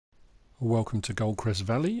Welcome to Goldcrest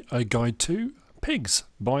Valley, a guide to pigs,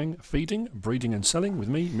 buying, feeding, breeding and selling with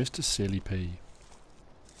me, Mr. Silly P.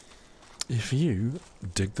 If you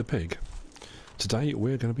dig the pig, today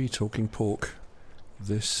we're going to be talking pork.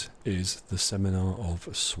 This is the seminar of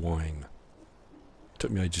swine.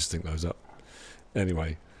 Took me ages to think those up.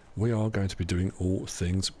 Anyway, we are going to be doing all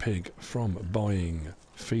things pig, from buying,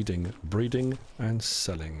 feeding, breeding and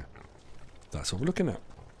selling. That's what we're looking at.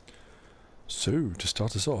 So, to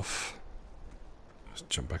start us off, let's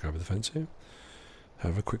jump back over the fence here.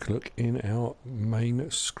 Have a quick look in our main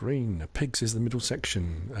screen. Pigs is the middle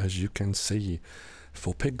section, as you can see.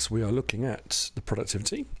 For pigs, we are looking at the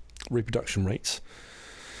productivity, reproduction rates.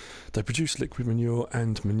 They produce liquid manure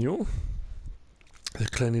and manure. The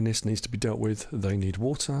cleanliness needs to be dealt with. They need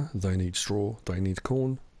water, they need straw, they need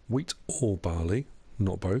corn, wheat or barley,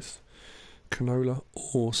 not both, canola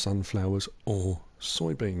or sunflowers or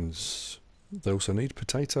soybeans. They also need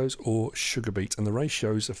potatoes or sugar beet, and the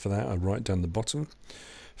ratios for that are right down the bottom.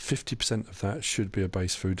 50% of that should be a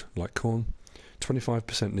base food like corn,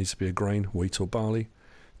 25% needs to be a grain, wheat or barley,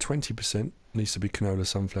 20% needs to be canola,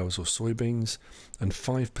 sunflowers or soybeans, and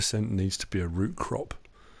 5% needs to be a root crop.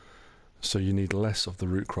 So you need less of the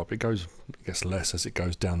root crop. It gets less as it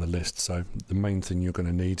goes down the list, so the main thing you're going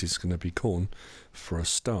to need is going to be corn for a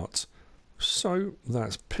start. So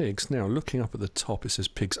that's pigs. Now looking up at the top, it says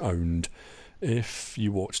pigs owned. If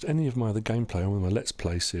you watched any of my other gameplay on my Let's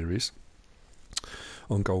Play series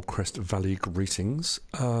on Goldcrest Valley Greetings,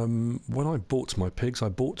 when I bought my pigs, I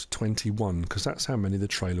bought 21 because that's how many the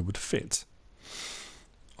trailer would fit.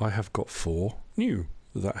 I have got 4 new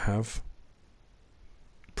that have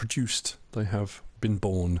produced. They have been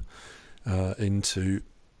born into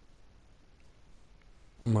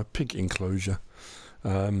my pig enclosure,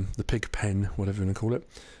 the pig pen, whatever you want to call it.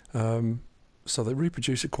 So they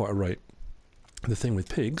reproduce at quite a rate. The thing with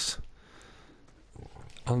pigs,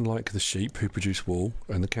 unlike the sheep who produce wool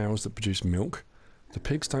and the cows that produce milk, the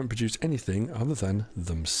pigs don't produce anything other than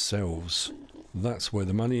themselves. That's where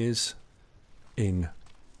the money is, in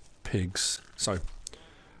pigs. So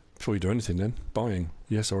before you do anything then, buying.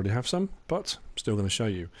 Yes, I already have some, but I'm still going to show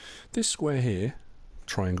you. This square here,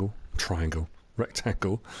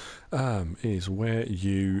 rectangle, is where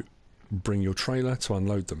you bring your trailer to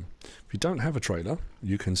unload them. If you don't have a trailer,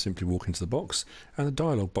 you can simply walk into the box and the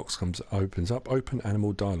dialog box opens up. Open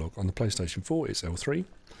animal dialog. On the PlayStation 4 it's L3,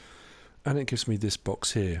 and it gives me this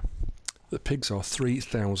box here. The pigs are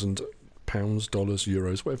 £3,000, dollars,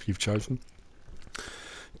 euros, whatever you've chosen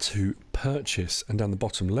to purchase, and down the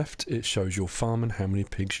bottom left it shows your farm and how many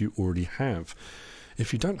pigs you already have.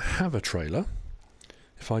 If you don't have a trailer,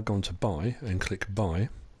 if I go on to buy and click buy,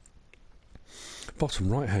 bottom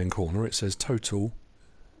right hand corner it says total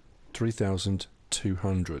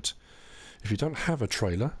 3,200. If you don't have a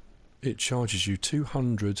trailer, it charges you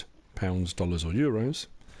 £200, dollars or euros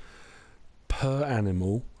per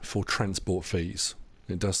animal for transport fees.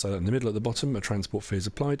 It does say that in the middle at the bottom, a transport fee is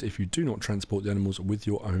applied if you do not transport the animals with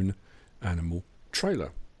your own animal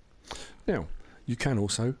trailer. Now, you can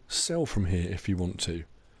also sell from here if you want to.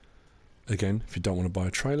 Again, if you don't want to buy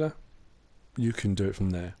a trailer, you can do it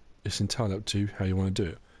from there. It's entirely up to you how you want to do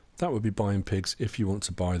it. That would be buying pigs if you want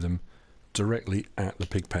to buy them directly at the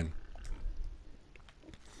pig pen.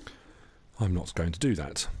 I'm not going to do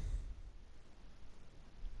that.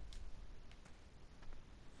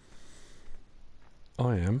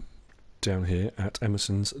 I am down here at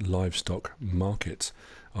Emerson's Livestock Market.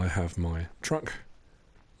 I have my truck,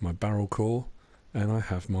 my barrel core, and I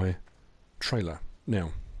have my trailer.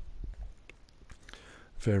 Now,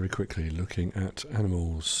 very quickly looking at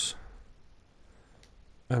animals.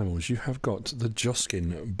 You have got the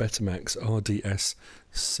Joskin Betamax RDS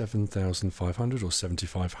 7500 or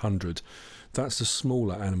 7500. That's the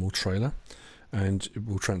smaller animal trailer, and it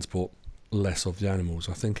will transport less of the animals.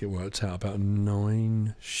 I think it worked out about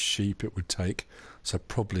 9 sheep it would take, so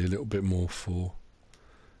probably a little bit more for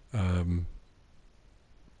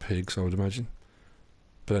pigs, I would imagine.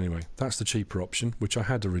 But anyway, that's the cheaper option, which I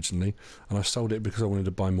had originally, and I sold it because I wanted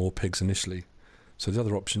to buy more pigs initially. So the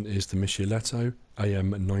other option is the Micheletto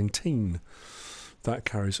AM19. That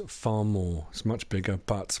carries far more. It's much bigger,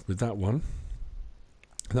 but with that one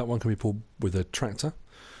can be pulled with a tractor.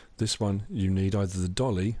 This one you need either the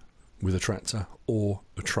dolly with a tractor or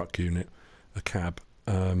a truck unit, a cab.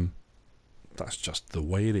 That's just the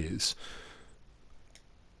way it is.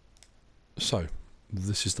 So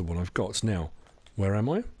this is the one I've got. Now, where am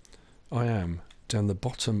I? I am down the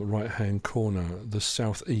bottom right hand corner, the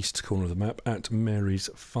southeast corner of the map, at Mary's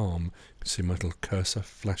Farm. You can see my little cursor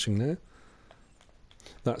flashing there.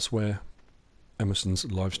 That's where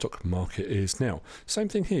Emerson's livestock market is now. Same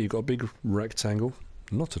thing here, you've got a big rectangle,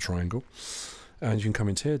 not a triangle, and you can come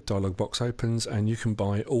into here, dialog box opens, and you can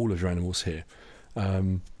buy all of your animals here.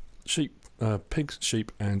 Sheep, pigs,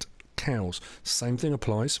 sheep and cows. Same thing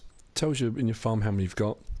applies, tells you in your farm how many you've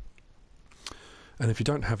got, and if you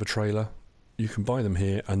don't have a trailer, you can buy them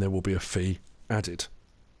here and there will be a fee added.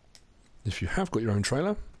 If you have got your own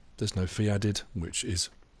trailer, there's no fee added, which is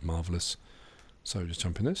marvellous. So just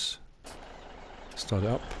jump in this, start it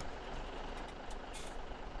up,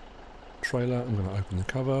 trailer, I'm going to open the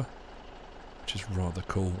cover, which is rather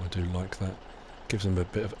cool, I do like that, gives them a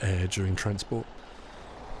bit of air during transport.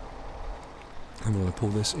 I'm going to pull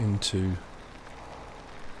this into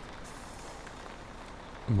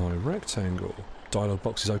my rectangle, dialog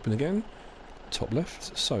box is open again, top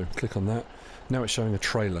left, so click on that. Now it's showing a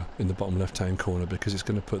trailer in the bottom left hand corner because it's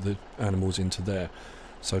going to put the animals into there.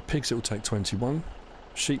 So pigs it will take 21,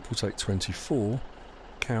 sheep will take 24,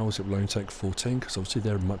 cows it will only take 14 because obviously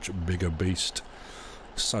they're a much bigger beast.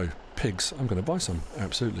 So pigs, I'm going to buy some,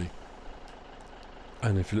 absolutely.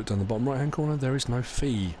 And if you look down the bottom right hand corner, there is no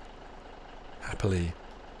fee, happily.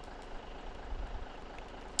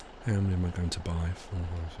 How many am I going to buy?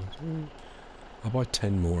 I'll buy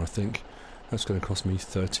 10 more I think. That's going to cost me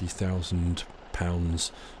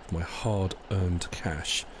 £30,000 of my hard-earned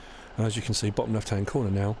cash. And as you can see, bottom left-hand corner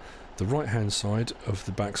now, the right-hand side of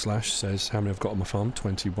the backslash says how many I've got on my farm,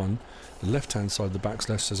 21. The left-hand side of the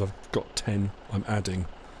backslash says I've got 10, I'm adding.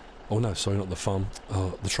 Oh no, sorry, not the farm,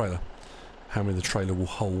 the trailer. How many the trailer will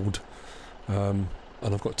hold. And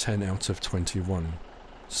I've got 10 out of 21.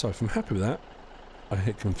 So if I'm happy with that, I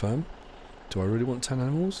hit confirm. Do I really want 10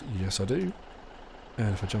 animals? Yes, I do.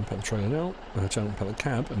 And if I jump out the trailer now, and I jump out the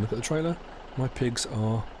cab and look at the trailer, my pigs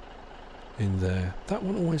are in there. That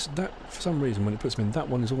one always, for some reason when it puts me in, that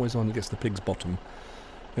one is always on, it gets the pig's bottom.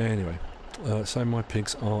 Anyway, so my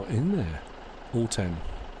pigs are in there, all 10.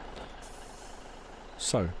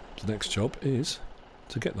 So, the next job is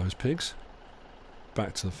to get those pigs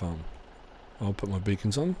back to the farm. I'll put my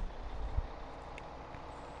beacons on,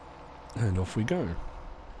 and off we go.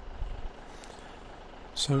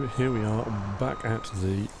 So here we are back at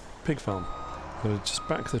the pig farm. I'm going to just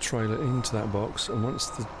back the trailer into that box, and once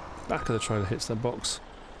the back of the trailer hits that box,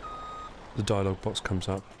 the dialog box comes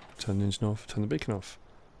up. Turn the engine off, turn the beacon off.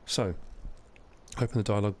 So, open the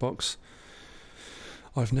dialog box.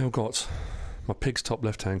 I've now got my pig's top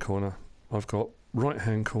left hand corner. I've got right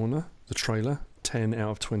hand corner, the trailer, 10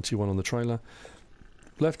 out of 21 on the trailer.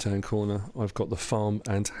 Left hand corner, I've got the farm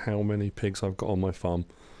and how many pigs I've got on my farm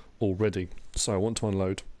already. So I want to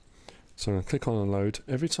unload. So I'm going to click on unload.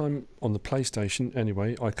 Every time on the PlayStation,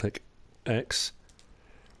 anyway, I click X,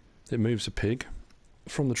 it moves a pig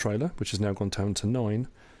from the trailer, which has now gone down to 9,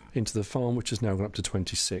 into the farm, which has now gone up to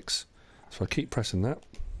 26. So I keep pressing that.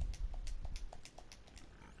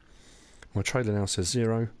 My trailer now says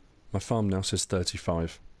 0. My farm now says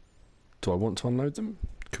 35. Do I want to unload them?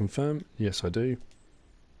 Confirm. Yes, I do.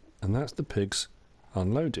 And that's the pigs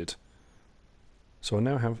unloaded. So I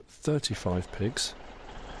now have 35 pigs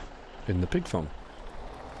in the pig farm.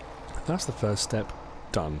 That's the first step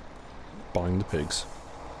done. Buying the pigs.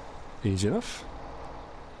 Easy enough.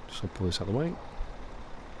 Just pull this out of the way.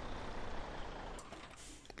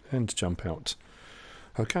 And jump out.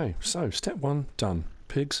 Okay, so step 1 done.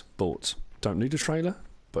 Pigs bought. Don't need a trailer,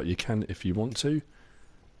 but you can if you want to.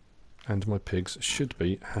 And my pigs should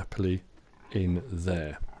be happily in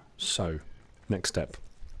there. So, next step.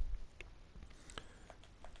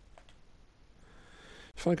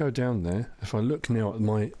 If I go down there, if I look now at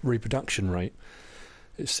my reproduction rate,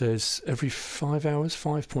 it says every 5 hours,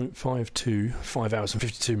 5.52, 5 hours and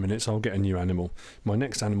 52 minutes, I'll get a new animal. My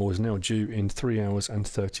next animal is now due in 3 hours and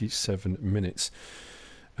 37 minutes.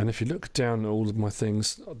 And if you look down at all of my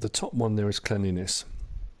things, the top one there is cleanliness.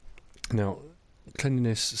 Now,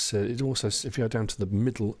 cleanliness, it also, if you go down to the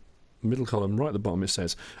middle column, right at the bottom, it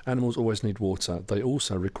says, animals always need water. They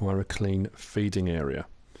also require a clean feeding area.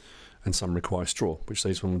 And some require straw, which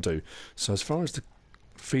these one will do. So as far as the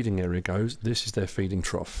feeding area goes, this is their feeding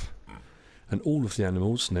trough. And all of the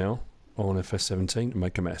animals now on FS17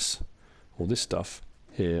 make a mess. All this stuff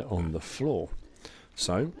here on the floor.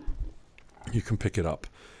 So you can pick it up.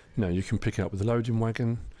 Now you can pick it up with a loading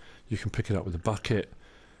wagon, you can pick it up with a bucket.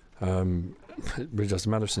 It really doesn't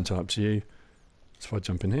matter, it's entirely up to you. So if I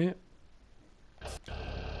jump in here,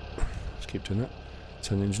 just keep doing that,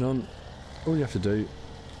 turn the engine on, all you have to do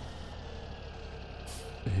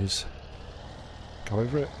is go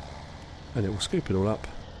over it and it will scoop it all up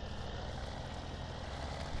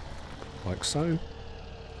like so.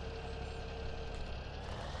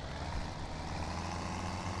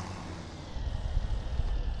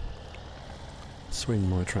 swing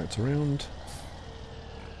my tractor around,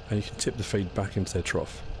 and you can tip the feed back into their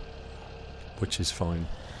trough, which is fine.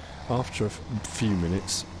 After a few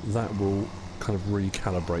minutes, that will kind of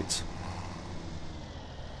recalibrate,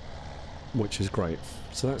 which is great.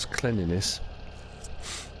 So that's cleanliness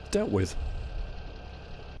dealt with.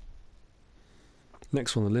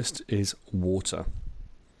 Next on the list is water.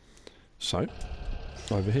 So,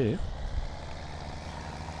 over here,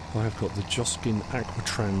 I have got the Joskin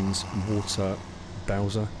Aquatrans water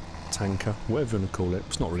bowser, tanker, whatever you want to call it.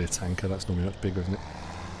 It's not really a tanker, that's normally much bigger, isn't it?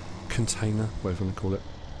 Container, whatever you want to call it.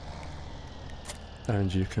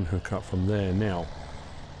 And you can hook up from there. Now,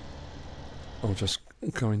 I'll just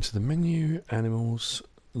go into the menu, animals,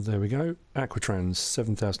 there we go. Aquatrans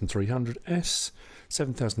 7300S,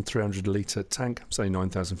 7300 litre tank, say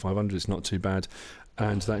 9500, it's not too bad.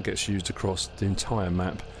 And that gets used across the entire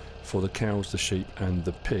map for the cows, the sheep and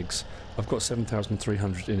the pigs. I've got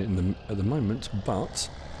 7,300 in it at the moment, but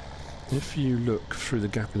if you look through the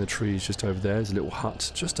gap in the trees just over there, there's a little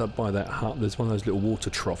hut. Just up by that hut, there's one of those little water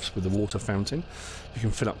troughs with the water fountain. You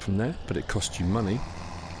can fill up from there, but it costs you money.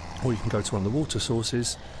 Or you can go to one of the water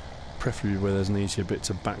sources, preferably where there's an easier bit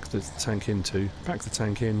to back the tank into. Back the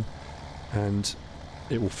tank in, and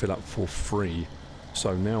it will fill up for free.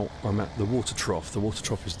 So now I'm at the water trough. The water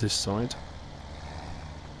trough is this side,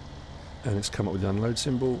 and it's come up with the unload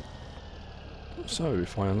symbol. So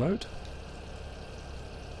if I unload,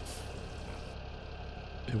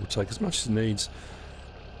 it will take as much as it needs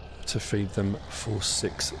to feed them for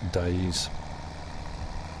 6 days.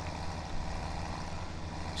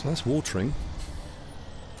 So that's watering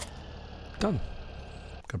done.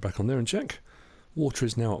 Go back on there and check. Water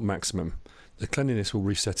is now at maximum. The cleanliness will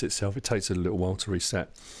reset itself. It takes a little while to reset.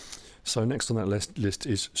 So next on that list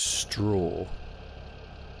is straw,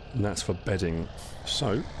 and that's for bedding.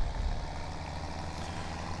 So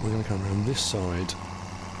we're going to come around this side.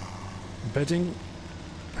 Bedding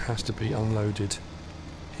has to be unloaded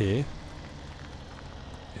here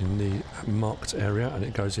in the marked area, and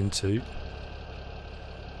it goes into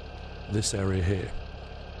this area here.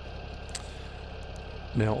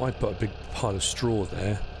 Now I put a big pile of straw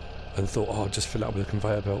there and thought, oh, I'll just fill it up with a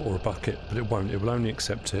conveyor belt or a bucket, but it won't. It will only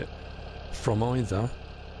accept it from either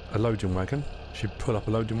a loading wagon. If you pull up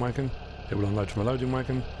a loading wagon, it will unload from a loading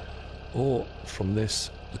wagon, or from this,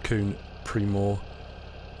 the Kuhn Primor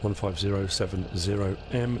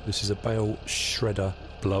 15070M. This is a bale shredder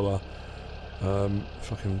blower.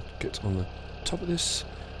 If I can get on the top of this,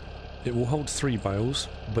 it will hold 3 bales,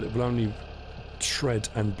 but it will only shred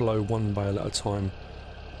and blow 1 bale at a time.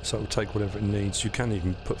 So it will take whatever it needs. You can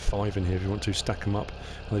even put 5 in here if you want to, stack them up,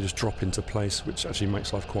 and they just drop into place, which actually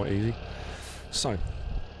makes life quite easy. So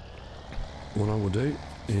what I will do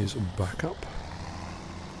is back up,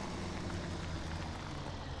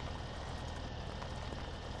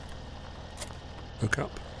 hook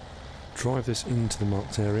up, drive this into the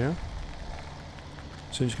marked area.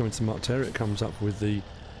 As soon as you come into the marked area, it comes up with the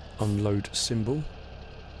unload symbol.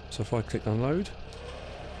 So if I click unload,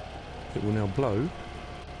 it will now blow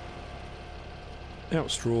out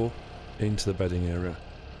straw into the bedding area.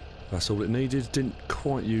 That's all it needed. Didn't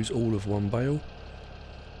quite use all of 1 bale.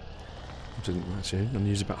 Didn't actually, I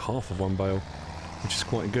used about half of 1 bale, which is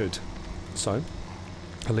quite good. So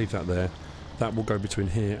I'll leave that there. That will go between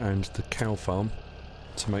here and the cow farm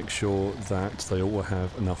to make sure that they all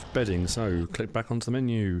have enough bedding. So click back onto the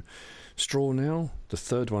menu. Straw now, the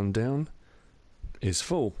 3rd one down, is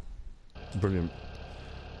full. Brilliant.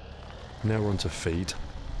 Now we're on to feed.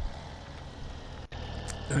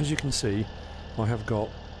 As you can see, I have got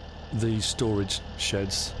these storage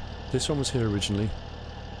sheds. This one was here originally.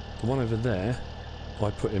 The one over there,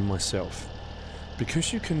 I put in myself.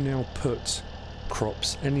 Because you can now put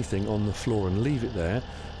crops, anything on the floor and leave it there,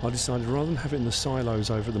 I decided rather than have it in the silos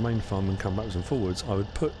over at the main farm and come backwards and forwards, I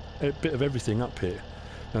would put a bit of everything up here.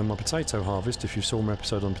 Now my potato harvest, if you saw my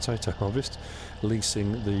episode on potato harvest,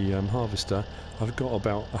 leasing the harvester, I've got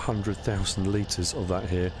about 100,000 litres of that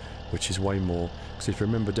here, which is way more. Because if you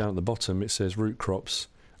remember down at the bottom it says root crops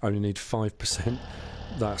only need 5%.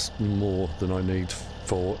 That's more than I need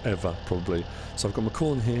forever, probably. So I've got my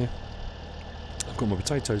corn here, I've got my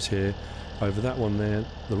potatoes here, over that one there,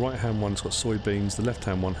 the right hand one's got soybeans, the left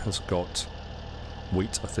hand one has got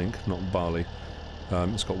wheat, I think, not barley.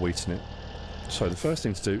 It's got wheat in it. So the first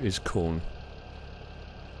thing to do is corn.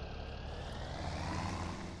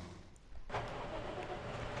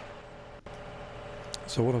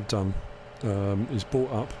 So what I've done is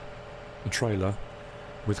bought up a trailer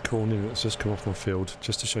with corn in it that's just come off my field,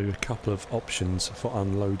 just to show you a couple of options for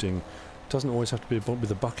unloading. Doesn't always have to be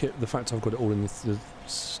with a bucket. The fact I've got it all in the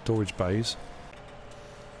storage bays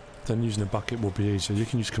then using a bucket will be easier. You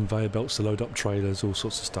can use conveyor belts to load up trailers, all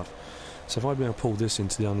sorts of stuff. So if I now pull this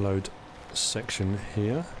into the unload section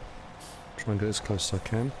here, try and get as close as I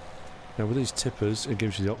can. Now with these tippers, it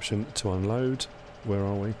gives you the option to unload. Where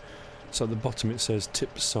are we? So at the bottom it says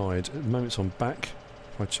tip side. At the moment it's on back.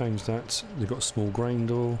 If I change that, you've got a small grain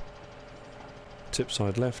door. Tip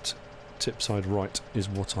side left, tip side right is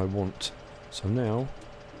what I want. So now,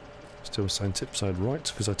 still saying tip side right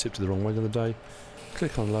because I tipped it the wrong way the other day.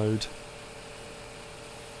 Click on load,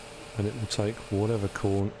 and it will take whatever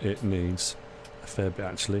corn it needs. A fair bit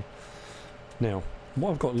actually. Now,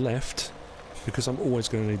 what I've got left, because I'm always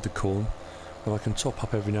going to need the corn, and I can top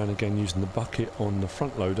up every now and again using the bucket on the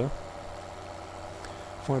front loader.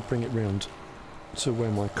 If I bring it round to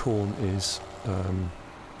where my corn is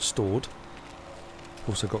stored,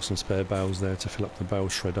 also got some spare bales there to fill up the bale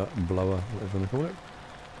shredder and blower, whatever you call it.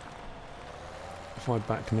 If I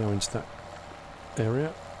back now into that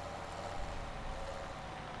area,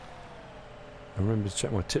 and remember to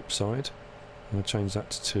check my tip side, I'm going to change that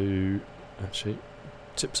to actually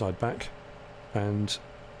tip side back and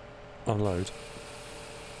unload.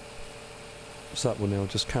 So that will now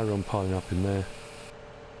just carry on piling up in there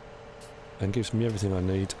and gives me everything I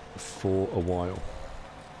need for a while,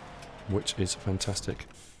 which is fantastic.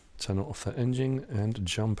 Turn off that engine and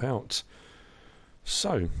jump out.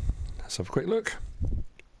 So let's have a quick look.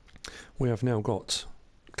 We have now got,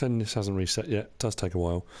 cleanliness hasn't reset yet, does take a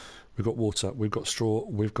while. We've got water, we've got straw,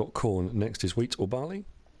 we've got corn. Next is wheat or barley.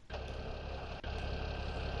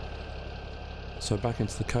 So back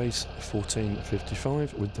into the case,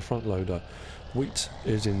 1455 with the front loader. Wheat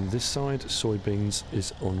is in this side, soybeans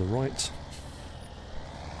is on the right.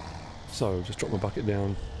 So just drop my bucket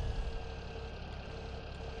down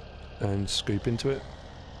and scoop into it,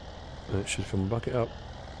 and it should fill my bucket up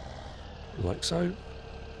like so.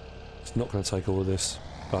 It's not going to take all of this,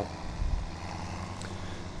 but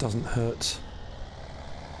doesn't hurt.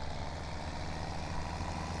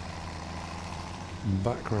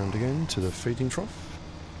 Back round again to the feeding trough,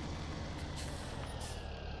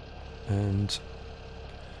 and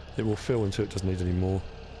it will fill until it doesn't need any more.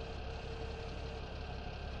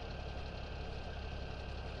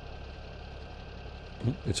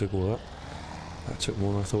 It took all that. That took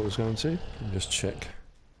more than I thought it was going to. Let me just check.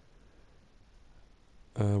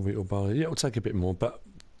 Wheat or barley. Yeah, it'll take a bit more, but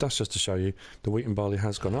that's just to show you the wheat and barley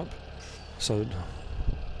has gone up. So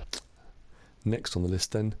next on the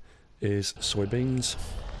list then is soybeans.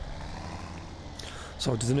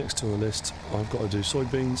 So I'll do the next two on the list. I've got to do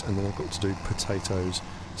soybeans and then I've got to do potatoes.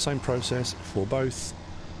 Same process for both.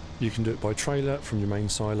 You can do it by trailer from your main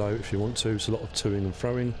silo if you want to. It's a lot of toing and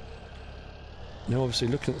throwing. Now obviously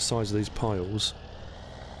looking at the size of these piles,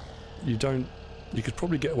 you could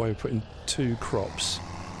probably get away with putting 2 crops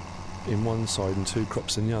in one side and 2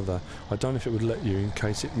 crops in the other. I don't know if it would let you in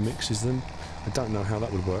case it mixes them. I don't know how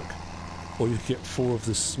that would work. Or you could get 4 of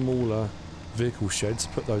the smaller vehicle sheds,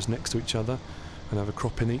 put those next to each other and have a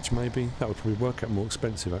crop in each maybe. That would probably work out more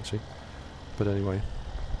expensive actually. But anyway.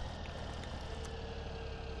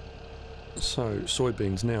 So,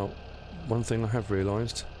 soybeans. Now, one thing I have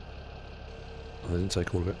realised, I didn't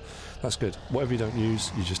take all of it. That's good. Whatever you don't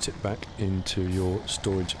use, you just tip back into your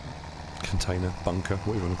storage container, bunker,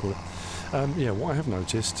 whatever you want to call it. Yeah, what I have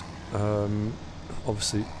noticed,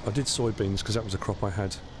 obviously, I did soybeans because that was a crop I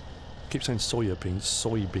had. I keep saying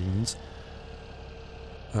soybeans.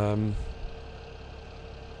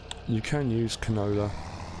 You can use canola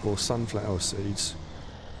or sunflower seeds.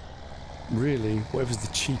 Really, whatever's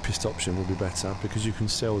the cheapest option will be better because you can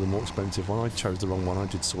sell the more expensive one. I chose the wrong one. I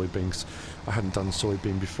did soybeans. I hadn't done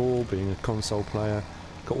soybean before, being a console player.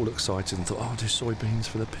 Got all excited and thought, oh, I'll do soybeans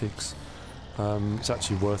for the pigs. It's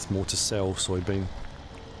actually worth more to sell soybean.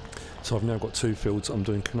 So I've now got 2 fields I'm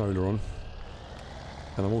doing canola on.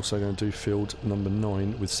 And I'm also going to do field number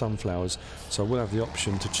 9 with sunflowers. So I will have the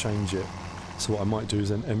option to change it. So what I might do is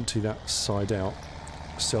then empty that side out,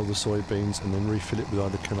 sell the soybeans and then refill it with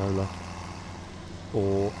either canola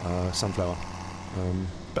or sunflower.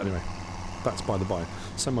 But anyway, that's by the by.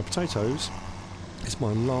 So my potatoes is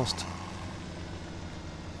my last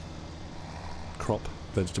crop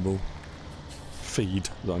vegetable feed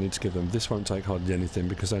that I need to give them. This won't take hardly anything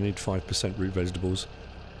because they need 5% root vegetables.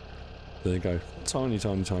 There you go. Tiny,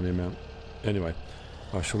 tiny, tiny amount. Anyway,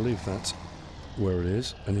 I shall leave that where it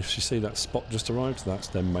is, and if you see that spot just arrived, that's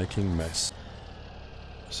them making mess.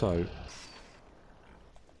 So,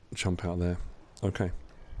 jump out there. Okay.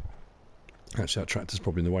 Actually, that tractor's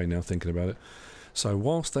probably in the way now, thinking about it. So,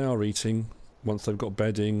 whilst they are eating, once they've got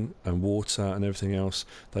bedding and water and everything else,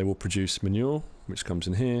 they will produce manure, which comes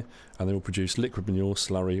in here, and they will produce liquid manure,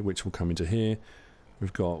 slurry, which will come into here,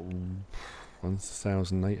 We've got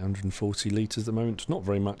 1,840 litres at the moment. Not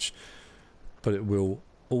very much, but it will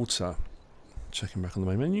alter. Checking back on the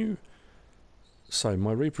main menu. So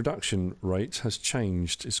my reproduction rate has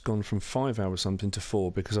changed. It's gone from 5 hours something to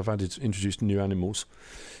 4 because I've introduced new animals.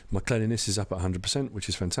 My cleanliness is up at 100%, which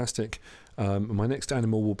is fantastic. My next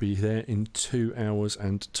animal will be there in 2 hours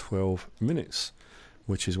and 12 minutes,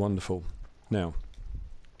 which is wonderful. Now,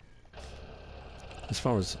 as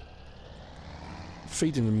far as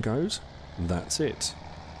feeding them goes, that's it.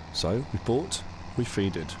 So we bought, we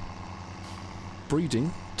feeded.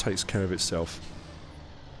 Breeding takes care of itself.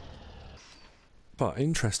 But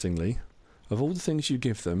interestingly, of all the things you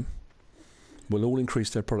give them, will all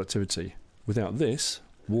increase their productivity. Without this,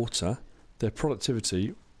 water, their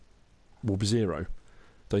productivity will be zero.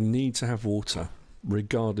 They need to have water.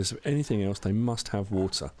 Regardless of anything else, they must have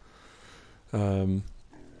water. And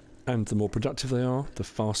the more productive they are, the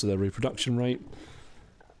faster their reproduction rate,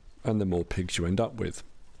 and the more pigs you end up with.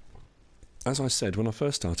 As I said, when I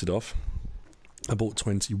first started off, I bought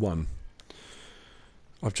 21.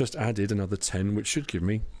 I've just added another 10, which should give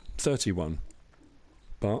me 31.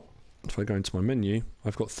 But if I go into my menu,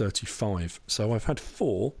 I've got 35. So I've had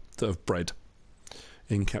 4 that have bred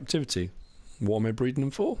in captivity. What am I breeding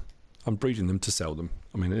them for? I'm breeding them to sell them.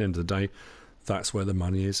 I mean, at the end of the day, that's where the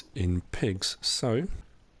money is, in pigs. So,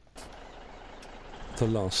 the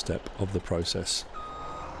last step of the process.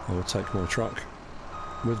 I will take my truck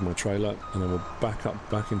with my trailer and I will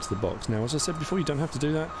back into the box. Now, as I said before, you don't have to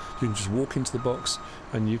do that. You can just walk into the box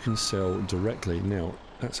and you can sell directly. Now,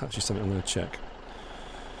 that's actually something I'm going to check.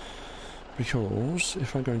 Because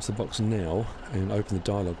if I go into the box now and open the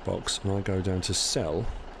dialog box and I go down to sell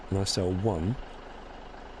and I sell 1,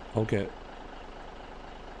 I'll get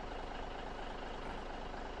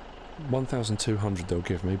 1,200 they'll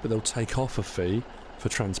give me, but they'll take off a fee for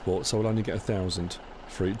transport, so I'll only get 1,000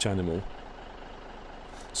 for each animal.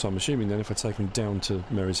 So I'm assuming then if I take them down to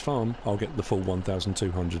Mary's farm, I'll get the full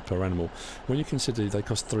 1,200 per animal. When you consider they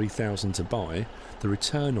cost 3,000 to buy, the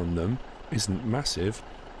return on them isn't massive,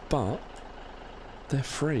 but they're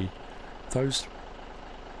free. Those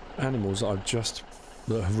animals that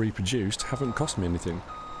have reproduced haven't cost me anything.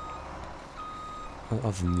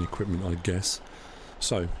 Other than the equipment, I guess.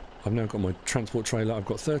 So, I've now got my transport trailer. I've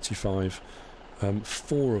got 35.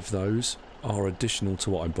 4 of those are additional to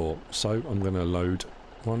what I bought. So, I'm going to load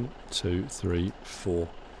 1, 2, 3, 4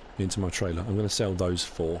 into my trailer. I'm going to sell those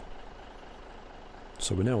 4.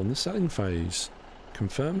 So, we're now on the selling phase.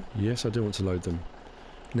 Confirm? Yes, I do want to load them.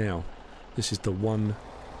 Now, this is the one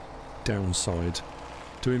downside.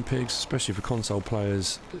 Doing pigs, especially for console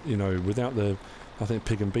players, you know, without the, I think,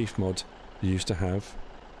 pig and beef mod you used to have.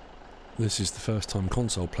 This is the first time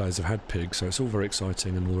console players have had pigs, so it's all very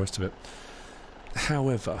exciting and all the rest of it.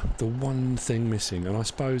 However, the one thing missing, and I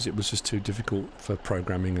suppose it was just too difficult for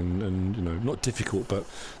programming and you know, not difficult, but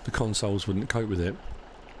the consoles wouldn't cope with it,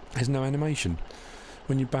 is no animation.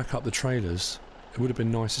 When you back up the trailers, it would have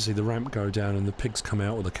been nice to see the ramp go down and the pigs come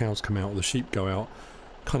out, or the cows come out, or the sheep go out,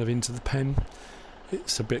 kind of into the pen.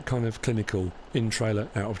 It's a bit kind of clinical, in trailer,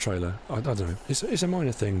 out of trailer. I don't know. It's a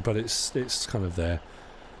minor thing, but it's kind of there.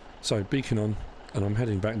 So, beacon on, and I'm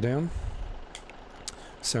heading back down,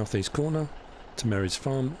 southeast corner, to Mary's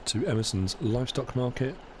farm, to Emerson's livestock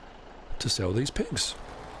market, to sell these pigs.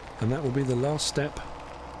 And that will be the last step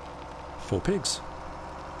for pigs.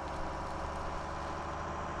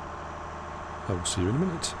 I will see you in a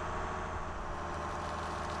minute.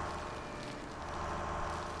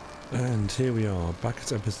 And here we are, back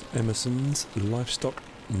at Emerson's livestock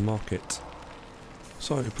market.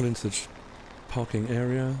 So, pull into the parking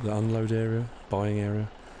area, the unload area, buying area,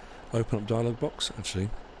 open up dialog box, actually,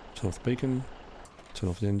 turn off the beacon, turn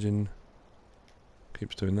off the engine,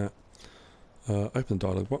 keeps doing that, open the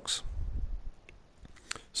dialog box.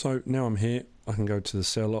 So now I'm here, I can go to the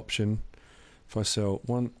sell option. If I sell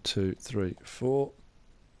 1, 2, 3, 4,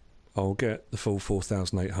 I'll get the full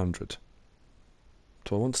 4,800.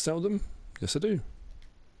 Do I want to sell them? Yes I do.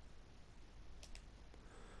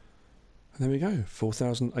 And there we go,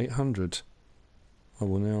 4,800. I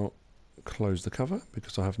will now close the cover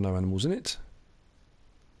because I have no animals in it.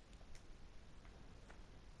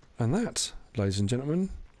 And that, ladies and gentlemen,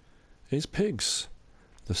 is pigs.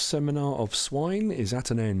 The seminar of swine is at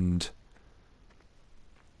an end.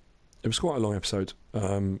 It was quite a long episode,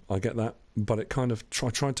 I get that, but it kind of I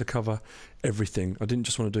tried to cover everything. I didn't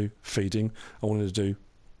just want to do feeding, I wanted to do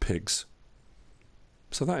pigs.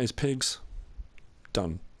 So that is pigs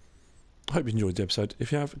done. I hope you enjoyed the episode.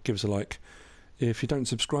 If you have, give us a like. If you don't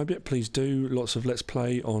subscribe yet, please do. Lots of Let's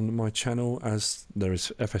Play on my channel, as there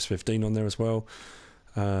is FS15 on there as well.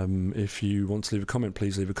 If you want to leave a comment,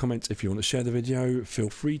 please leave a comment. If you want to share the video, feel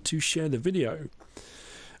free to share the video.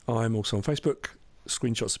 I'm also on Facebook.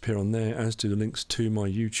 Screenshots appear on there, as do the links to my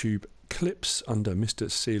YouTube clips under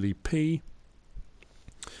Mr. Seely P.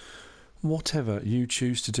 Whatever you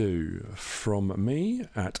choose to do, from me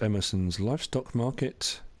at Emerson's Livestock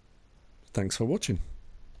Market, thanks for watching.